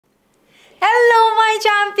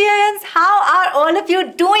champions! How are all of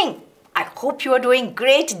you doing? I hope you are doing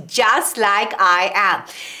great, just like I am.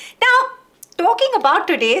 Now, talking about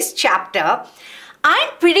today's chapter, I'm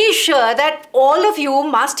pretty sure that all of you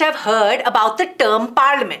must have heard about the term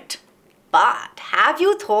parliament. But have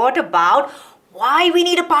you thought about why we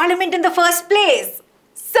need a parliament in the first place?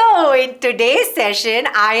 So, in today's session,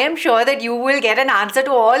 I am sure that you will get an answer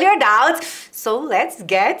to all your doubts. So, let's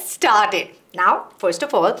get started. Now, first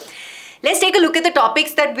of all, let's take a look at the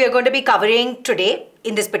topics that we are going to be covering today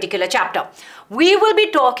in this particular chapter. We will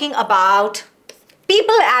be talking about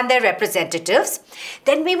people and their representatives.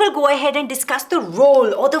 Then we will go ahead and discuss the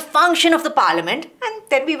role or the function of the parliament. And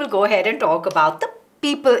then we will go ahead and talk about the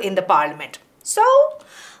people in the parliament. So,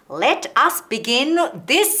 let us begin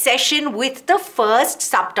this session with the first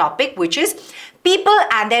subtopic, which is people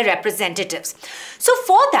and their representatives. So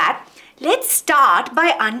for that, let's start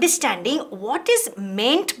by understanding what is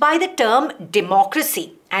meant by the term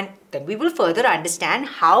democracy, and then we will further understand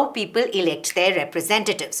how people elect their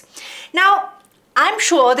representatives. Now, I'm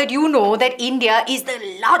sure that you know that India is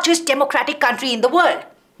the largest democratic country in the world.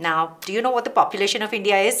 Now, do you know what the population of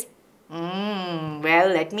India is? Well,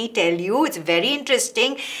 let me tell you, it's very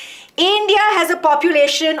interesting. India has a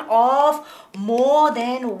population of more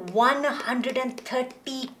than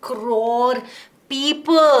 130 crore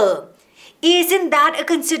people. Isn't that a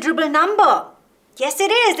considerable number? Yes,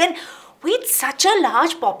 it is. And with such a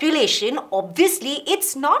large population, obviously,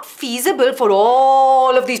 it's not feasible for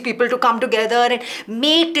all of these people to come together and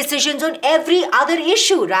make decisions on every other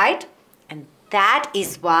issue, right? And that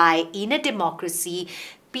is why in a democracy,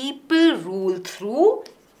 people rule through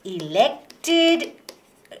elected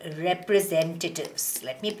representatives.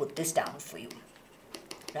 Let me put this down for you.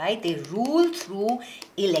 Right? They rule through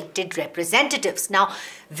elected representatives. Now,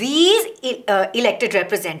 these elected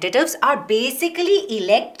representatives are basically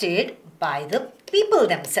elected by the people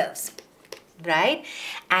themselves. Right?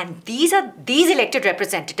 And these elected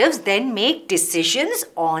representatives then make decisions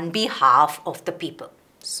on behalf of the people.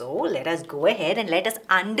 So, let us go ahead and let us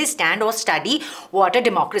understand or study what a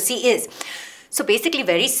democracy is. So basically,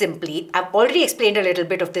 very simply, I've already explained a little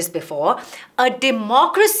bit of this before. A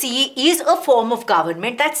democracy is a form of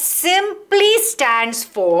government that simply stands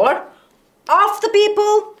for of the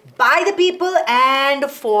people, by the people, and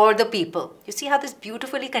for the people. You see how this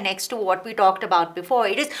beautifully connects to what we talked about before.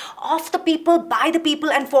 It is of the people, by the people,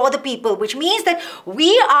 and for the people, which means that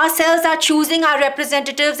we ourselves are choosing our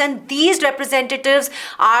representatives, and these representatives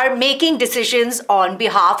are making decisions on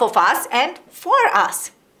behalf of us and for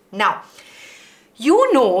us. Now,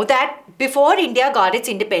 you know that before India got its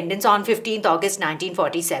independence on 15th August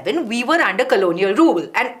 1947, we were under colonial rule,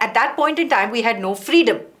 and at that point in time, we had no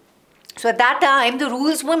freedom. So at that time, the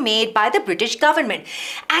rules were made by the British government,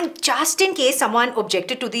 and just in case someone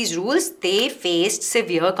objected to these rules, they faced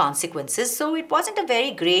severe consequences. So it wasn't a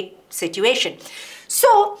very great situation.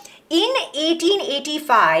 So in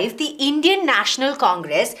 1885, the Indian National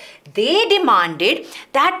Congress, they demanded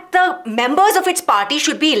that the members of its party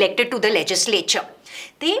should be elected to the legislature.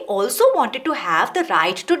 They also wanted to have the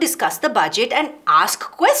right to discuss the budget and ask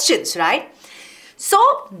questions, right?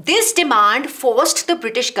 So this demand forced the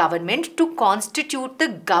British government to constitute the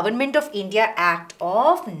Government of India Act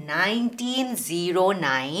of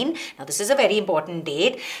 1909. Now this is a very important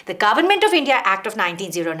date. The Government of India Act of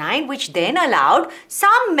 1909, which then allowed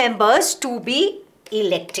some members to be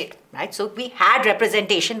elected, right? So we had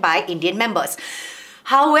representation by Indian members.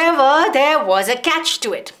 However, there was a catch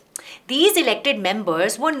to it. These elected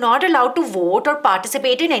members were not allowed to vote or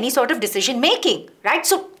participate in any sort of decision making, right?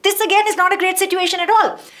 So this again is not a great situation at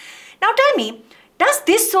all. Now tell me, does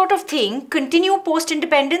this sort of thing continue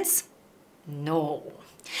post-independence? No.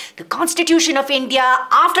 The Constitution of India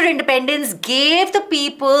after independence gave the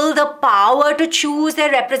people the power to choose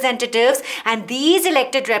their representatives, and these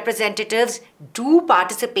elected representatives do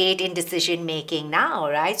participate in decision making now,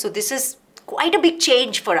 right? So this is quite a big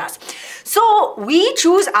change for us. So we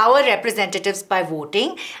choose our representatives by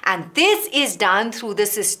voting, and this is done through the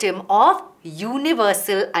system of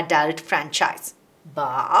universal adult franchise.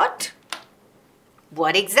 But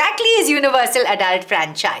what exactly is universal adult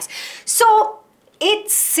franchise? So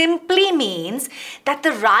it simply means that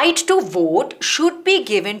the right to vote should be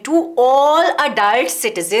given to all adult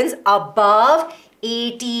citizens above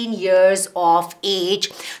 18 years of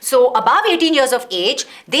age. So above 18 years of age,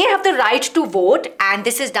 they have the right to vote, and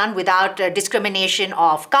this is done without discrimination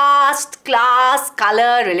of caste, class,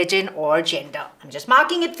 color, religion or gender. I'm just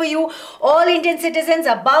marking it for you. All Indian citizens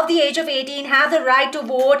above the age of 18 have the right to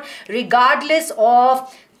vote regardless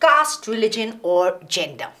of caste, religion or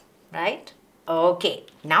gender, right? Okay,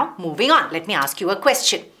 now moving on. Let me ask you a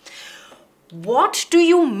question. what do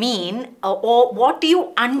you mean or what do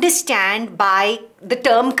you understand by the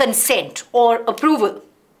term consent or approval?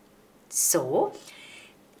 So,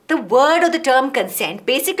 the word or the term consent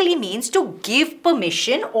basically means to give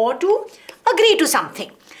permission or to agree to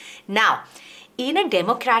something. Now, in a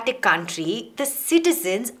democratic country, the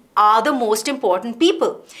citizens are the most important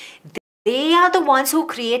people. They are the ones who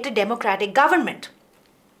create a democratic government.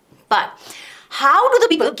 But how do the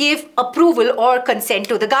people give approval or consent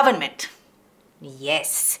to the government?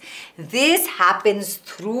 Yes, this happens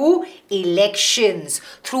through elections,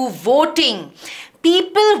 through voting.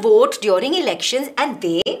 People vote during elections and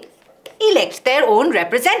they elect their own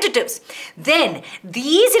representatives. Then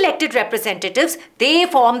these elected representatives, they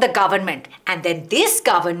form the government, and then this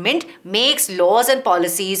government makes laws and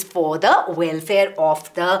policies for the welfare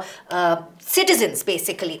of the citizens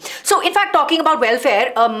basically. So in fact, talking about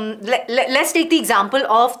welfare, let's take the example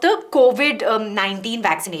of the COVID-19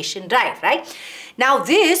 vaccination drive, right? Now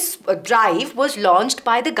this drive was launched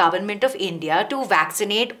by the government of India to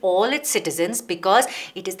vaccinate all its citizens because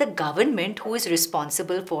it is the government who is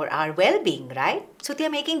responsible for our well-being, right? So they are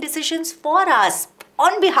making decisions for us,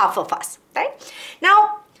 on behalf of us, right?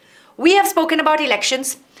 Now, we have spoken about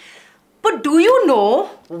elections, but do you know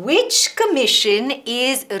which commission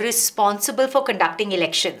is responsible for conducting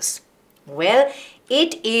elections? Well,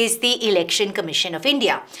 it is the Election Commission of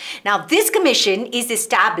India. Now, this commission is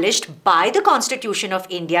established by the Constitution of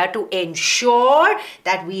India to ensure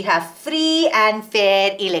that we have free and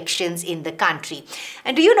fair elections in the country.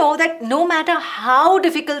 And do you know that no matter how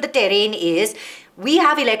difficult the terrain is, we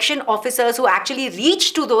have election officers who actually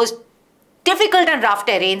reach to those difficult and rough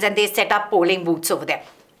terrains and they set up polling booths over there.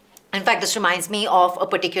 In fact, this reminds me of a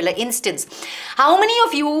particular instance. How many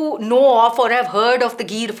of you know of or have heard of the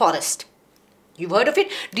Gir forest? You've heard of it?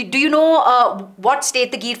 Do you know what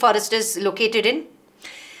state the Gir forest is located in?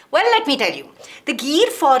 Well, let me tell you. The Gir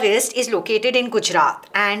forest is located in Gujarat.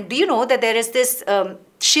 And do you know that there is this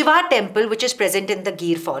Shiva temple which is present in the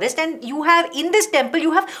Gir forest, and you have, in this temple,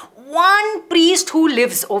 you have one priest who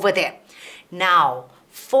lives over there. Now,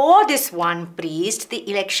 for this one priest, the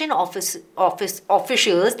election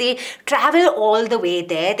officials, they travel all the way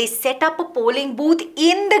there. They set up a polling booth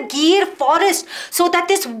in the Gir forest so that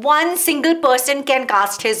this one single person can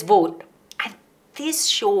cast his vote. And this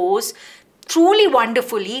shows truly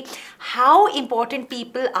wonderfully how important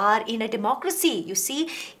people are in a democracy. You see,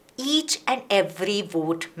 each and every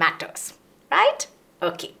vote matters, right?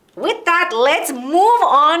 Okay. With that, let's move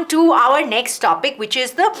on to our next topic, which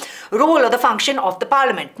is the role or the function of the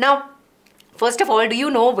parliament. Now, first of all, do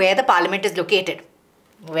you know where the parliament is located?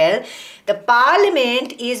 Well, the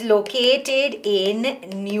parliament is located in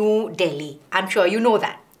New Delhi. I'm sure you know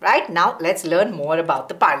that, right? Now, let's learn more about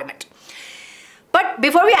the parliament. But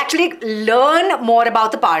before we actually learn more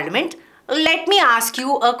about the parliament, let me ask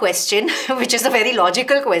you a question, which is a very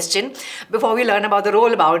logical question, before we learn about the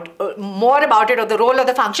role more about it, or the role or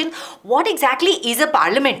the function. What exactly is a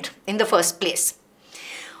parliament in the first place?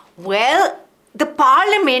 Well, the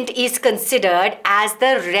parliament is considered as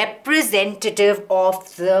the representative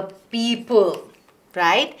of the people,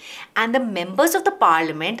 right? And the members of the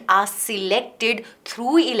parliament are selected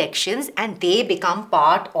through elections and they become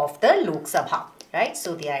part of the Lok Sabha, right?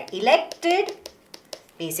 So they are elected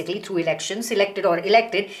basically through elections, selected or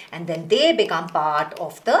elected, and then they become part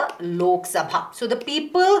of the Lok Sabha. So the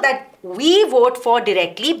people that we vote for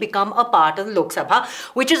directly become a part of the Lok Sabha,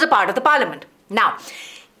 which is a part of the parliament. Now,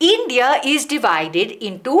 India is divided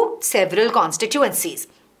into several constituencies,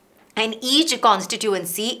 and each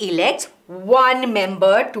constituency elects one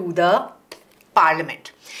member to the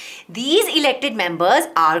parliament. These elected members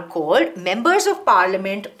are called members of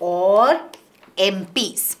parliament or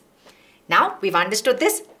MPs. Now, we've understood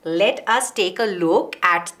this. Let us take a look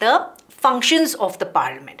at the functions of the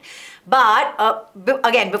parliament. But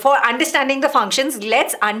again, before understanding the functions,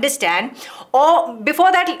 let's understand, or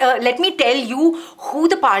before that, let me tell you who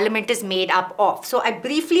the parliament is made up of. So I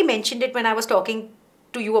briefly mentioned it when I was talking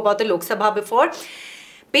to you about the Lok Sabha before.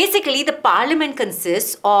 Basically, the parliament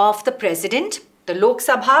consists of the president, the Lok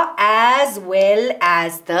Sabha, as well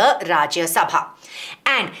as the Rajya Sabha.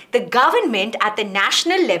 And the government at the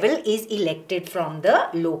national level is elected from the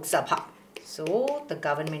Lok Sabha. So, the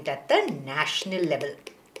government at the national level,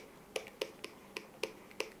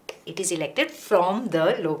 it is elected from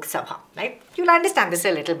the Lok Sabha, right? You'll understand this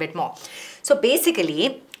a little bit more. So,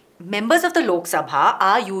 basically, members of the Lok Sabha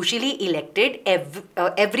are usually elected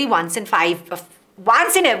every once in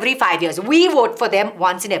every 5 years. We vote for them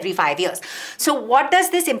once in every 5 years. So what does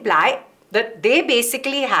this imply? That they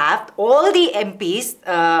basically have, all the MPs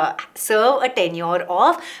serve a tenure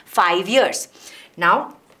of 5 years.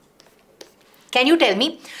 Now, Can you tell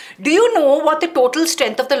me, do you know what the total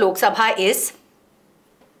strength of the Lok Sabha is?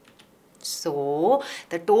 So,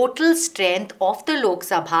 the total strength of the Lok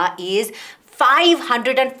Sabha is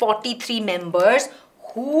 543 members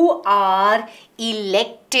who are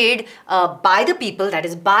elected by the people, that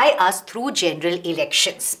is by us, through general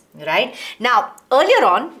elections, right? Now, earlier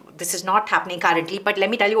on, this is not happening currently, but let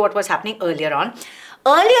me tell you what was happening earlier on.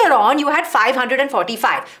 Earlier on, you had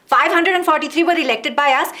 545. 543 were elected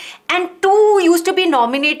by us, and 2 used to be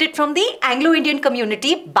nominated from the Anglo-Indian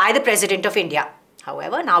community by the President of India.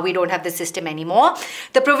 However, now we don't have the system anymore.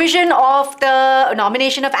 The provision of the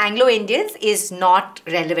nomination of Anglo-Indians is not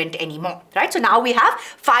relevant anymore, right? So now we have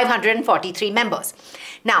 543 members.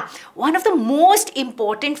 Now, one of the most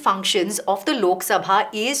important functions of the Lok Sabha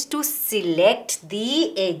is to select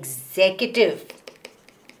the executive,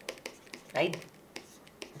 right?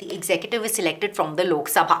 The executive is selected from the Lok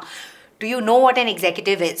Sabha. Do you know what an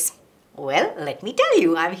executive is? Well, let me tell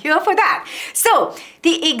you, I'm here for that. So,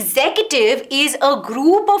 the executive is a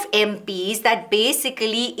group of MPs that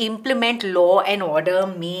basically implement law and order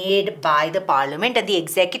made by the parliament, and the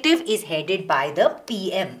executive is headed by the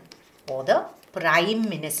PM or the Prime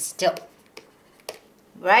Minister.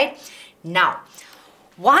 Right? Now,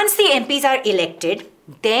 once the MPs are elected,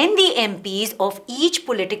 then the MPs of each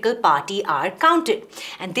political party are counted,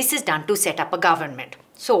 and this is done to set up a government.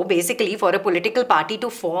 So basically, for a political party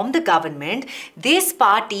to form the government, this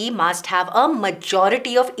party must have a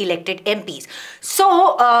majority of elected MPs.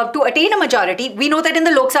 So to attain a majority, we know that in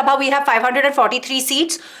the Lok Sabha we have 543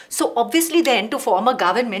 seats. So obviously then, to form a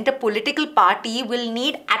government, a political party will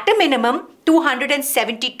need at a minimum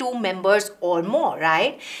 272 members or more,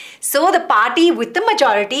 right? So the party with the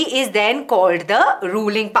majority is then called the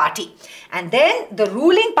ruling party. And then the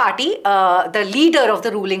ruling party, the leader of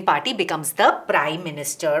the ruling party becomes the Prime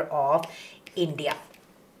Minister of India,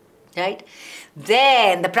 right?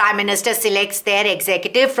 Then the Prime Minister selects their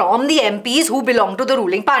executive from the MPs who belong to the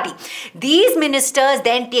ruling party. These ministers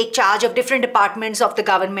then take charge of different departments of the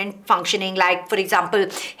government functioning, like, for example,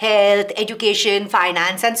 health, education,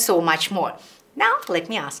 finance, and so much more. Now, let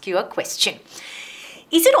me ask you a question.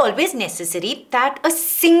 Is it always necessary that a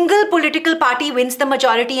single political party wins the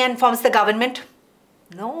majority and forms the government?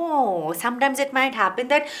 No, sometimes it might happen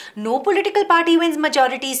that no political party wins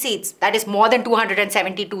majority seats, that is more than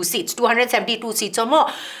 272 seats, 272 seats or more.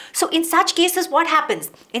 So in such cases, what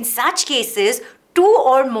happens? In such cases, 2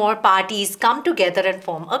 or more parties come together and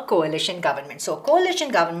form a coalition government. So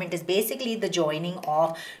coalition government is basically the joining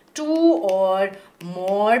of 2 or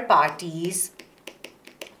more parties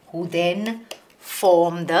who then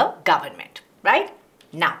form the government, right?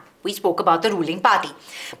 Now, we spoke about the ruling party.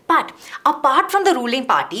 But apart from the ruling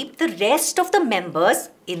party, the rest of the members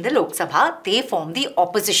in the Lok Sabha, they form the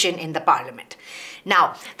opposition in the parliament.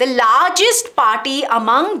 Now, the largest party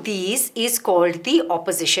among these is called the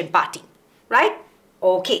opposition party, right?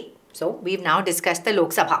 Okay, so we've now discussed the Lok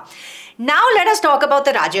Sabha. Now, let us talk about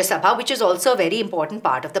the Rajya Sabha, which is also a very important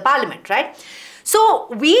part of the parliament, right? So,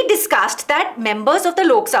 we discussed that members of the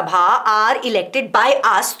Lok Sabha are elected by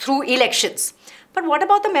us through elections. But what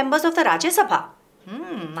about the members of the Rajya Sabha?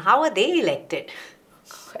 How are they elected?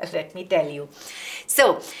 Well, let me tell you.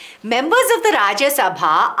 So, members of the Rajya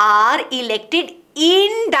Sabha are elected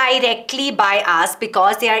indirectly by us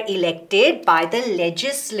because they are elected by the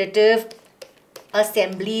legislative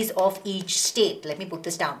assemblies of each state. Let me put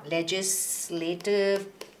this down. Legislative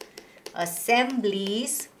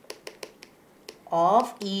assemblies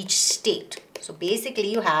of each state. So basically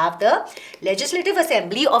you have the legislative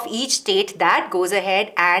assembly of each state that goes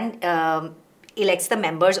ahead and elects the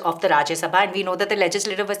members of the Rajya Sabha, and we know that the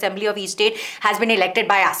legislative assembly of each state has been elected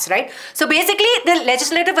by us, right? So basically the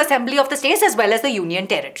legislative assembly of the states as well as the union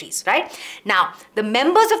territories, right? Now the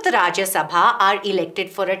members of the Rajya Sabha are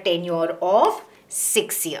elected for a tenure of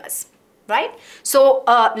 6 years. Right? So,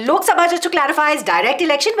 Lok Sabha, just to clarify, is direct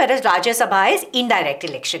election, whereas Rajya Sabha is indirect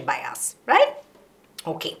election by us, right?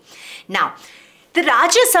 Okay. Now, the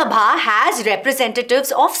Rajya Sabha has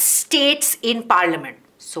representatives of states in parliament.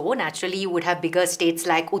 So, naturally, you would have bigger states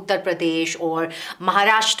like Uttar Pradesh or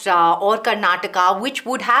Maharashtra or Karnataka, which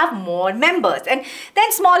would have more members. And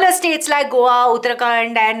then smaller states like Goa,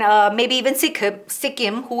 Uttarakhand, and maybe even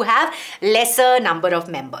Sikkim, who have lesser number of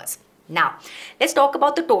members. Now, let's talk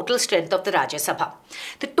about the total strength of the Rajya Sabha.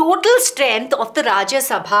 The total strength of the Rajya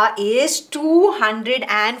Sabha is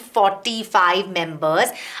 245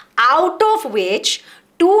 members, out of which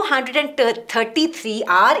 233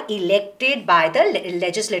 are elected by the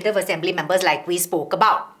legislative assembly members like we spoke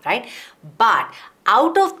about, right? But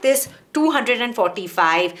out of this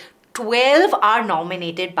 245, 12 are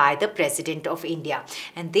nominated by the President of India,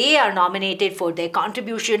 and they are nominated for their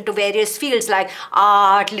contribution to various fields like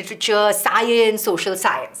art, literature, science, social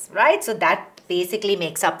science, right? So that basically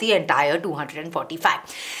makes up the entire 245.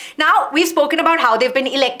 Now, we've spoken about how they've been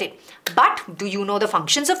elected, but do you know the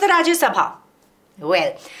functions of the Rajya Sabha?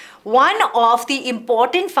 Well, one of the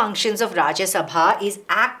important functions of Rajya Sabha is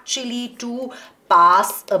actually to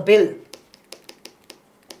pass a bill.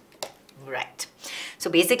 Right. So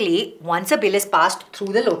basically, once a bill is passed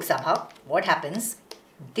through the Lok Sabha, what happens?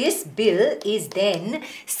 This bill is then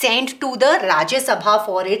sent to the Rajya Sabha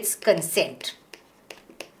for its consent.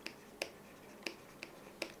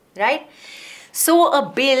 Right? So a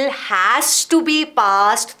bill has to be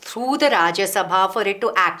passed through the Rajya Sabha for it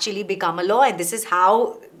to actually become a law, and this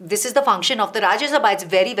is the function of the Rajya Sabha. It's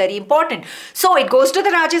very, very important. So it goes to the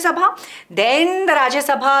Rajya Sabha, then the Rajya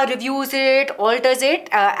Sabha reviews it, alters it,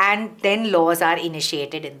 and then laws are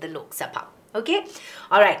initiated in the Lok Sabha. Okay?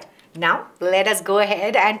 Alright, now let us go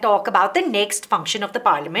ahead and talk about the next function of the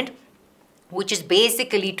Parliament, which is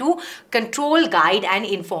basically to control, guide and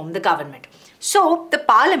inform the government. So, the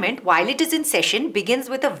Parliament, while it is in session,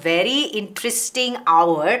 begins with a very interesting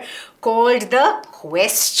hour called the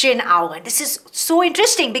Question Hour. This is so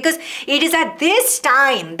interesting because it is at this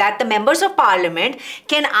time that the members of Parliament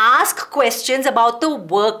can ask questions about the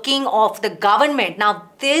working of the government.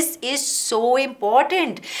 Now, this is so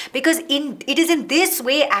important because it is in this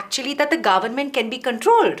way actually that the government can be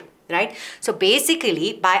controlled. Right? So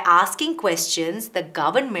basically, by asking questions, the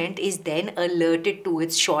government is then alerted to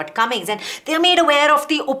its shortcomings and they are made aware of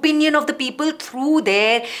the opinion of the people through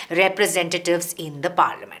their representatives in the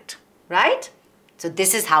Parliament. Right? So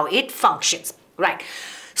this is how it functions. Right?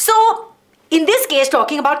 So in this case,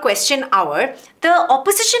 talking about Question Hour, the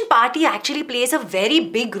opposition party actually plays a very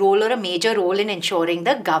big role or a major role in ensuring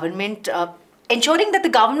the government ensuring that the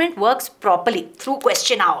government works properly through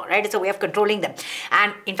Question Hour, right? It's a way of controlling them.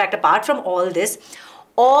 And in fact, apart from all this,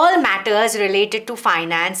 all matters related to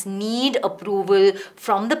finance need approval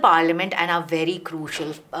from the Parliament and are very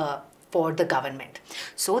crucial for the government.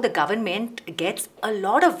 So the government gets a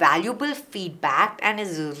lot of valuable feedback and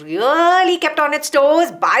is really kept on its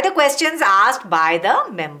toes by the questions asked by the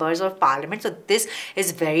members of Parliament. So this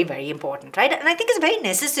is very, very important, right? And I think it's very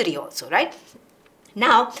necessary also, right?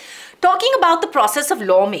 Now, talking about the process of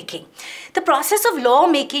lawmaking. The process of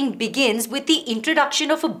lawmaking begins with the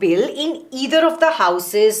introduction of a bill in either of the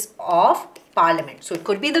houses of Parliament. So it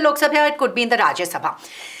could be in the Lok Sabha, it could be in the Rajya Sabha.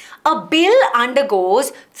 A bill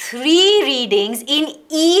undergoes 3 readings in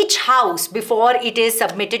each house before it is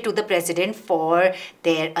submitted to the President for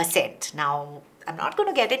their assent. Now, I'm not going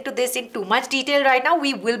to get into this in too much detail right now.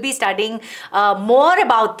 We will be studying more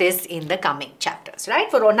about this in the coming chapters,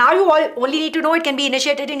 right? For now, you all only need to know it can be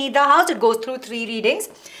initiated in either house. It goes through 3 readings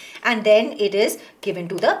and then it is given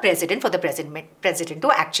to the President for the President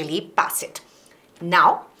to actually pass it.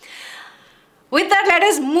 Now, with that, let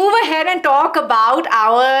us move ahead and talk about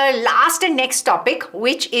our last and next topic,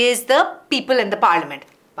 which is the people in the Parliament.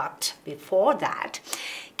 But before that,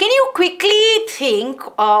 can you quickly think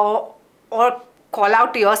or call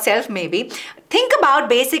out to yourself maybe, think about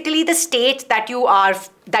basically the state that you are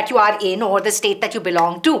in or the state that you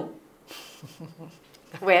belong to.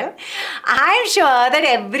 Well, I'm sure that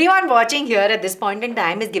everyone watching here at this point in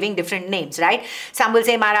time is giving different names, right? Some will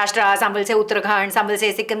say Maharashtra, some will say Uttarakhand, some will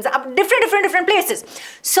say Sikkim, different places.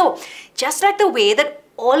 So, just like the way that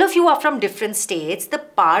all of you are from different states, the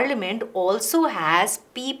Parliament also has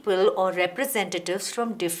people or representatives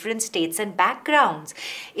from different states and backgrounds.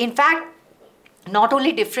 In fact, not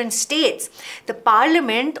only different states, the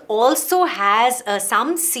Parliament also has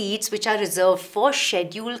some seats which are reserved for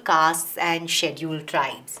scheduled castes and scheduled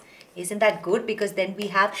tribes. Isn't that good? Because then we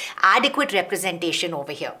have adequate representation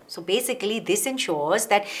over here. So basically this ensures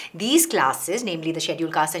that these classes, namely the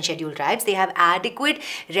scheduled castes and scheduled tribes, they have adequate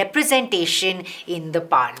representation in the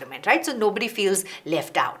Parliament, right? So nobody feels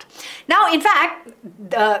left out. Now, in fact,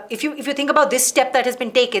 if you think about this step that has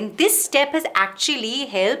been taken, this step has actually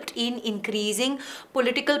helped in increasing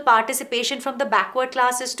political participation from the backward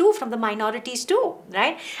classes too, from the minorities too,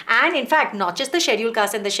 right? And in fact, not just the scheduled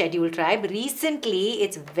caste and the scheduled tribe, recently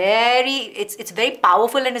it's very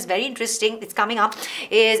powerful and it's very interesting. It's coming up.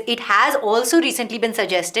 It has also recently been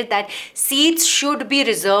suggested that seats should be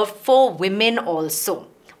reserved for women also.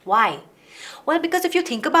 Why? Well, because if you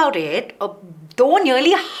think about it, though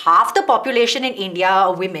nearly half the population in India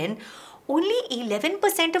are women, only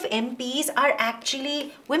 11% of MPs are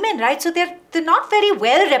actually women, right? So they're not very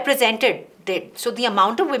well represented. So the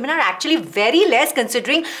amount of women are actually very less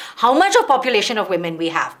considering how much of population of women we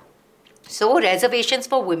have. So reservations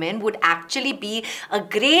for women would actually be a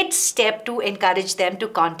great step to encourage them to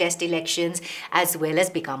contest elections as well as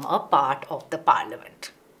become a part of the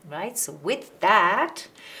parliament. Right? So with that,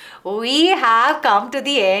 we have come to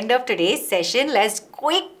the end of today's session. Let's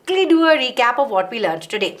quickly do a recap of what we learned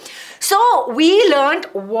today. So we learned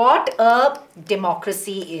what a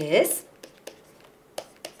democracy is.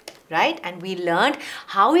 Right? And we learned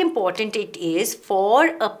how important it is for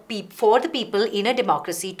the people in a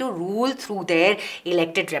democracy to rule through their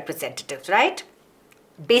elected representatives, right?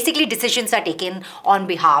 Basically, decisions are taken on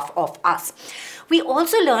behalf of us. We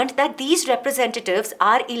also learned that these representatives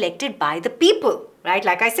are elected by the people, right?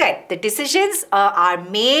 Like I said, the decisions are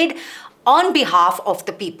made on behalf of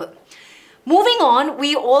the people. Moving on,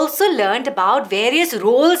 we also learned about various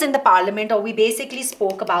roles in the parliament, or we basically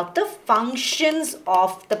spoke about the functions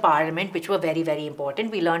of the parliament, which were very, very important.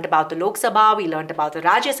 We learned about the Lok Sabha, we learned about the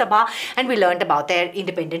Rajya Sabha, and we learned about their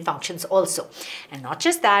independent functions also. And not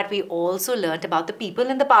just that, we also learned about the people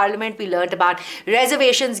in the parliament. We learned about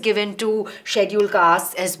reservations given to scheduled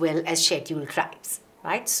castes as well as scheduled tribes.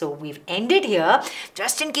 Right, so we've ended here.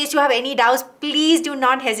 Just in case you have any doubts, please do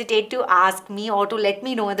not hesitate to ask me or to let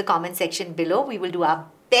me know in the comment section below. We will do our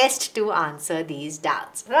best to answer these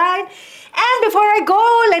doubts, right? And before I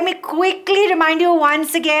go, let me quickly remind you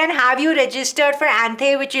once again, have you registered for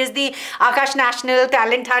ANTHE, which is the Akash National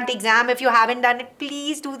Talent Hunt exam? If you haven't done it,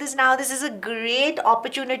 please do this now. This is a great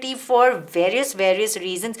opportunity for various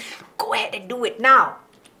reasons. Go ahead and do it now,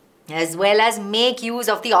 as well as make use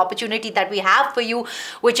of the opportunity that we have for you,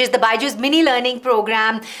 which is the BYJU'S mini learning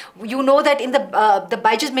program. You know that in the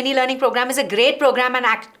BYJU'S mini learning program is a great program, and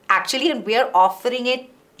actually we are offering it,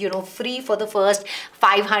 you know, free for the first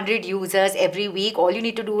 500 users every week. All you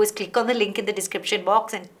need to do is click on the link in the description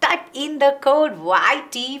box and type in the code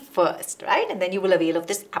YT first, right? And then you will avail of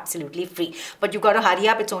this absolutely free. But you got to hurry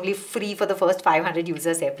up. It's only free for the first 500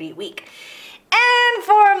 users every week. And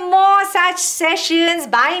for more such sessions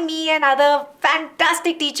by me and other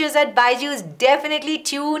fantastic teachers at BYJU'S, definitely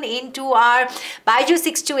tune into our BYJU'S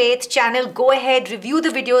 6 to 8th channel. Go ahead, review the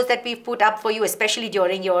videos that we've put up for you, especially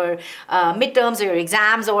during your midterms or your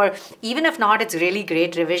exams, or even if not, it's really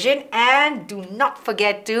great revision. And do not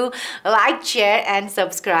forget to like, share and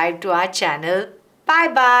subscribe to our channel.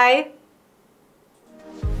 Bye-bye.